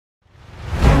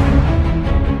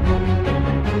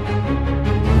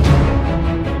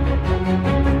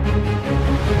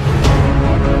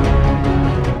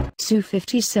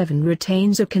Su-57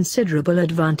 retains a considerable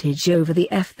advantage over the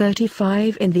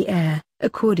F-35 in the air,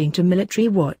 according to Military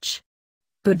Watch.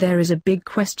 But there is a big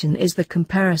question: is the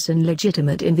comparison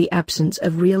legitimate in the absence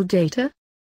of real data?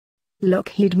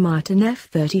 Lockheed Martin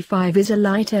F-35 is a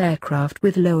light aircraft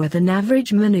with lower than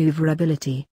average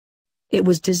maneuverability. It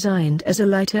was designed as a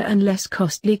lighter and less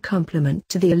costly complement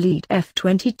to the elite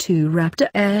F-22 Raptor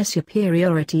air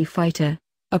superiority fighter,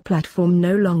 a platform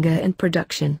no longer in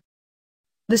production.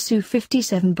 The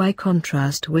Su-57 by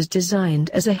contrast was designed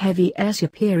as a heavy air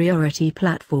superiority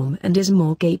platform and is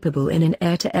more capable in an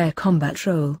air-to-air combat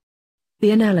role.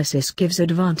 The analysis gives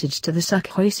advantage to the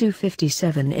Sukhoi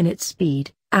Su-57 in its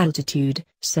speed, altitude,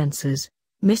 sensors,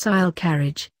 missile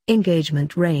carriage,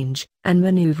 engagement range, and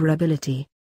maneuverability.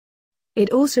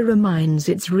 It also reminds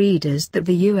its readers that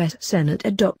the U.S. Senate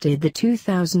adopted the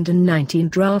 2019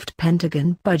 draft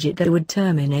Pentagon budget that would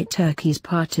terminate Turkey's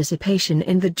participation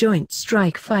in the Joint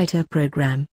Strike Fighter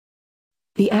program.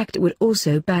 The act would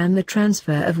also ban the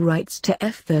transfer of rights to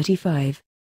F-35.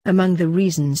 Among the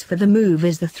reasons for the move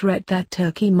is the threat that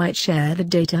Turkey might share the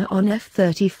data on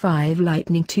F-35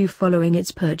 Lightning II following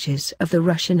its purchase of the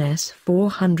Russian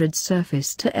S-400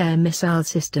 surface-to-air missile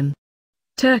system.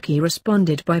 Turkey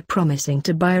responded by promising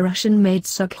to buy Russian-made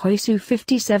Sukhoi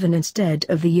Su-57 instead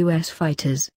of the U.S.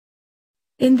 fighters.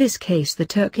 In this case, the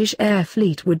Turkish air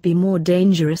fleet would be more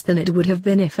dangerous than it would have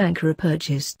been if Ankara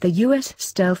purchased the U.S.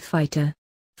 stealth fighter.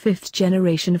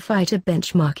 Fifth-generation fighter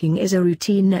benchmarking is a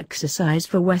routine exercise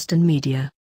for Western media.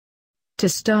 To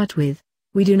start with,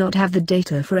 we do not have the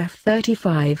data for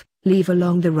F-35, leave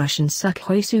alone the Russian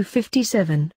Sukhoi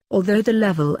Su-57, although the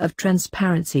level of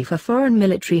transparency for foreign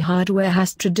military hardware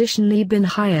has traditionally been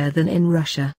higher than in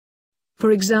Russia.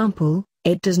 For example,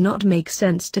 it does not make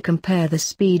sense to compare the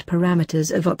speed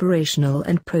parameters of operational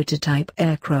and prototype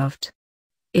aircraft.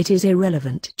 It is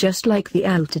irrelevant, just like the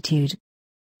altitude.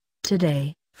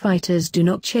 Today, fighters do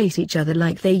not chase each other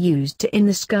like they used to in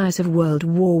the skies of World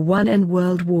War I and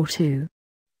World War II.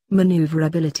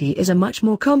 Maneuverability is a much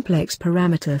more complex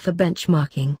parameter for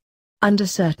benchmarking. Under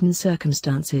certain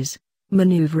circumstances,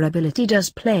 maneuverability does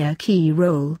play a key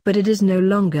role, but it is no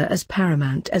longer as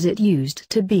paramount as it used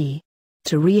to be.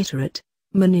 To reiterate,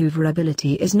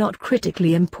 maneuverability is not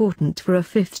critically important for a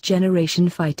fifth-generation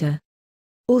fighter.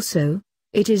 Also,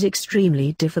 it is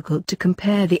extremely difficult to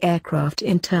compare the aircraft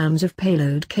in terms of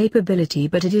payload capability,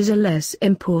 but it is a less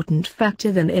important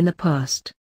factor than in the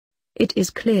past. It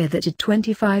is clear that a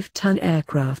 25-ton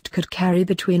aircraft could carry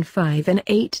between 5 and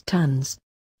 8 tons.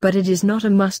 But it is not a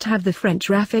must-have. The French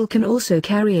Rafale can also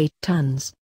carry 8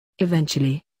 tons.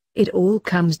 Eventually, it all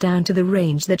comes down to the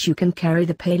range that you can carry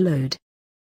the payload.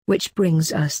 Which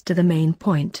brings us to the main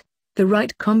point: the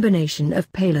right combination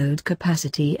of payload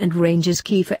capacity and range is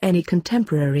key for any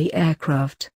contemporary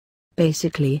aircraft.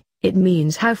 Basically, it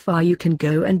means how far you can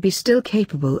go and be still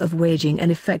capable of waging an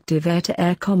effective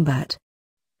air-to-air combat.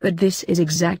 But this is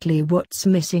exactly what's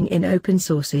missing in open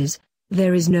sources.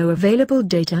 There is no available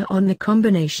data on the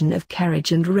combination of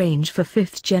carriage and range for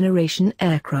fifth-generation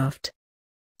aircraft.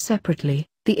 Separately,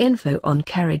 the info on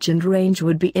carriage and range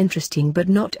would be interesting but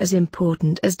not as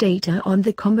important as data on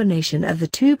the combination of the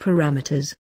two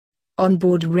parameters.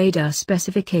 Onboard radar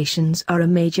specifications are a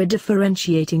major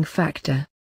differentiating factor.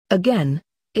 Again,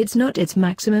 it's not its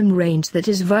maximum range that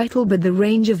is vital but the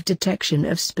range of detection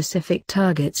of specific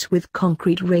targets with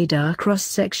concrete radar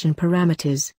cross-section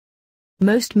parameters.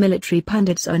 Most military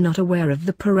pundits are not aware of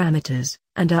the parameters,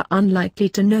 and are unlikely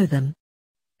to know them.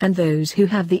 And those who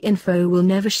have the info will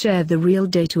never share the real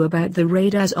data about the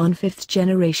radars on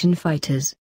fifth-generation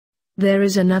fighters. There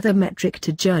is another metric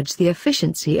to judge the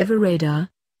efficiency of a radar: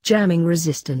 jamming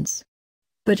resistance.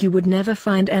 But you would never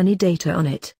find any data on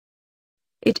it.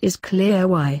 It is clear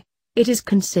why. It is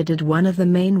considered one of the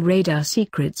main radar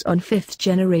secrets on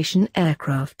fifth-generation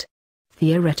aircraft.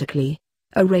 Theoretically,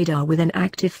 a radar with an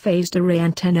active phased array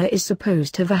antenna is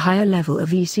supposed to have a higher level of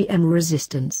ECM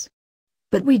resistance.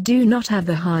 But we do not have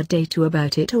the hard data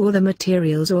about it, or the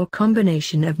materials or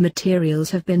combination of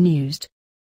materials have been used.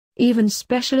 Even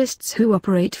specialists who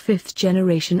operate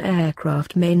fifth-generation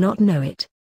aircraft may not know it.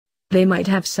 They might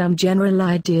have some general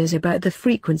ideas about the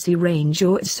frequency range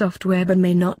or its software but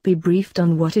may not be briefed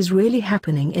on what is really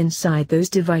happening inside those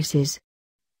devices.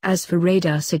 As for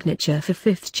radar signature for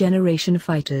fifth-generation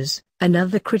fighters,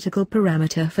 another critical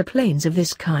parameter for planes of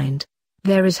this kind,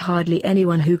 there is hardly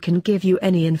anyone who can give you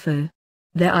any info.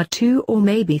 There are 2 or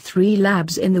maybe 3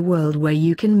 labs in the world where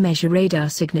you can measure radar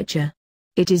signature.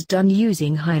 It is done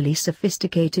using highly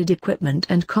sophisticated equipment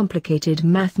and complicated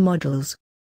math models.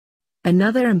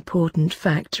 Another important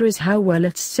factor is how well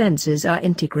its sensors are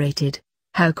integrated.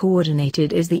 How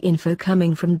coordinated is the info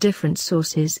coming from different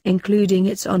sources, including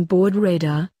its onboard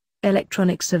radar,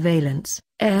 electronic surveillance,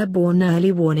 airborne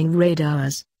early warning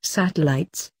radars,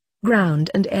 satellites, ground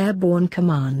and airborne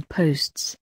command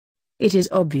posts? It is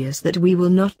obvious that we will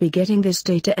not be getting this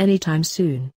data anytime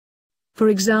soon. For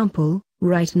example,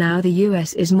 right now the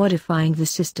US is modifying the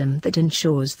system that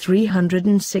ensures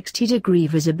 360-degree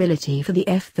visibility for the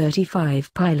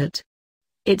F-35 pilot.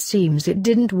 It seems it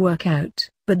didn't work out,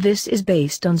 but this is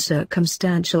based on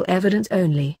circumstantial evidence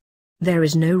only. There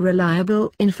is no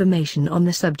reliable information on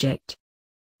the subject.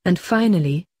 And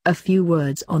finally, a few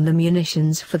words on the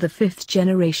munitions for the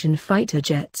fifth-generation fighter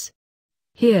jets.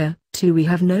 Here, too, we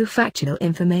have no factual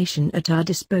information at our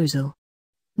disposal.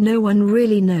 No one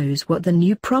really knows what the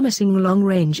new promising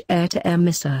long-range air-to-air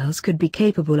missiles could be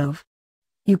capable of.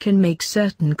 You can make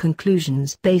certain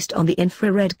conclusions based on the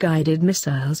infrared-guided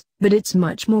missiles, but it's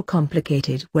much more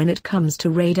complicated when it comes to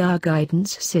radar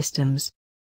guidance systems.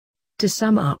 To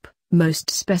sum up, most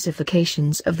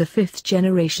specifications of the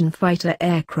fifth-generation fighter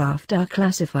aircraft are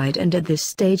classified and at this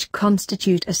stage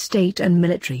constitute a state and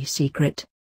military secret.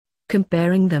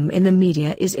 Comparing them in the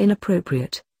media is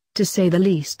inappropriate, to say the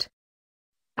least.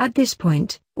 At this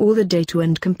point, all the data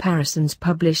and comparisons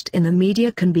published in the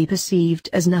media can be perceived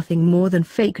as nothing more than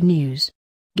fake news.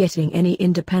 Getting any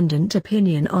independent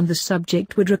opinion on the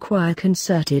subject would require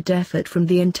concerted effort from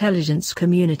the intelligence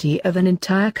community of an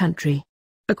entire country.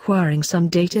 Acquiring some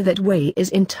data that way is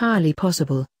entirely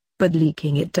possible, but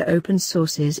leaking it to open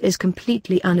sources is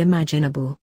completely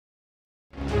unimaginable.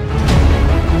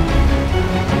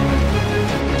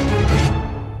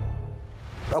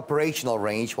 Operational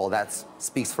range, well, that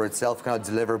speaks for itself, cannot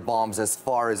deliver bombs as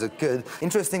far as it could.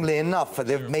 Interestingly enough,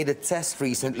 they've made a test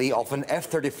recently of an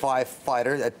F-35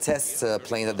 fighter, a test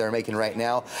plane that they're making right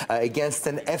now, against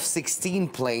an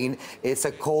F-16 plane. It's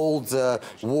a Cold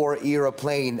War era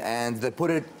plane, and they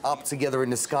put it up together in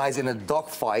the skies in a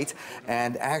dogfight,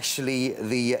 and actually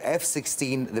the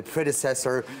F-16, the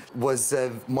predecessor, was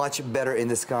much better in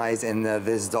the skies in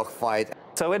this dogfight.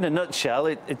 So in a nutshell,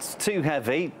 it's too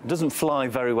heavy, doesn't fly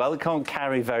very well, it can't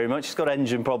carry very much, it's got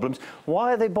engine problems.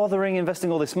 Why are they bothering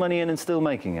investing all this money in and still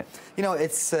making it? You know,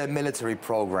 it's a military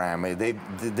program.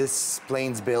 This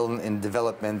plane's been in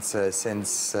development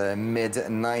since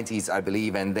mid-90s, I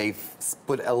believe, and they've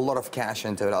put a lot of cash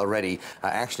into it already.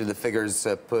 Actually, the figures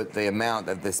put the amount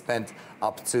that they spent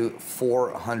up to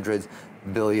 $400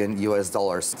 billion US.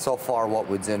 So far, what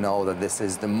we do know that this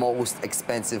is the most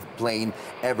expensive plane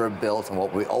ever built, and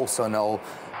what we also know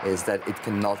is that it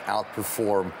cannot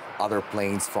outperform other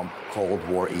planes from Cold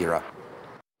War era.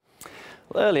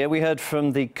 Well, earlier we heard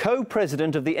from the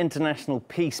co-president of the International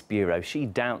Peace Bureau. She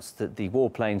doubts that the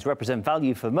warplanes represent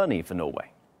value for money for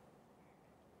Norway.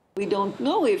 We don't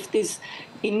know if this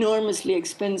enormously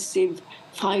expensive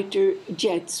fighter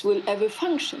jets will ever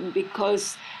function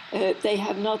because they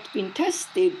have not been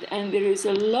tested, and there is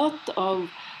a lot of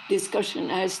discussion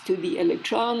as to the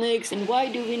electronics and why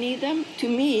do we need them. To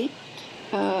me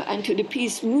and to the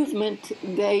peace movement,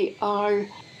 they are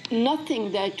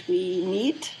nothing that we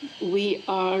need. We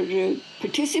are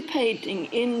participating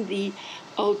in the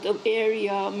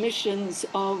out-of-area missions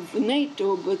of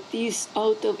NATO, but these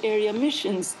out-of-area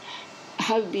missions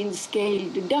have been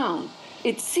scaled down.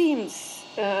 It seems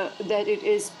that it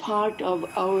is part of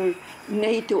our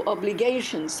NATO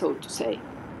obligation, so to say.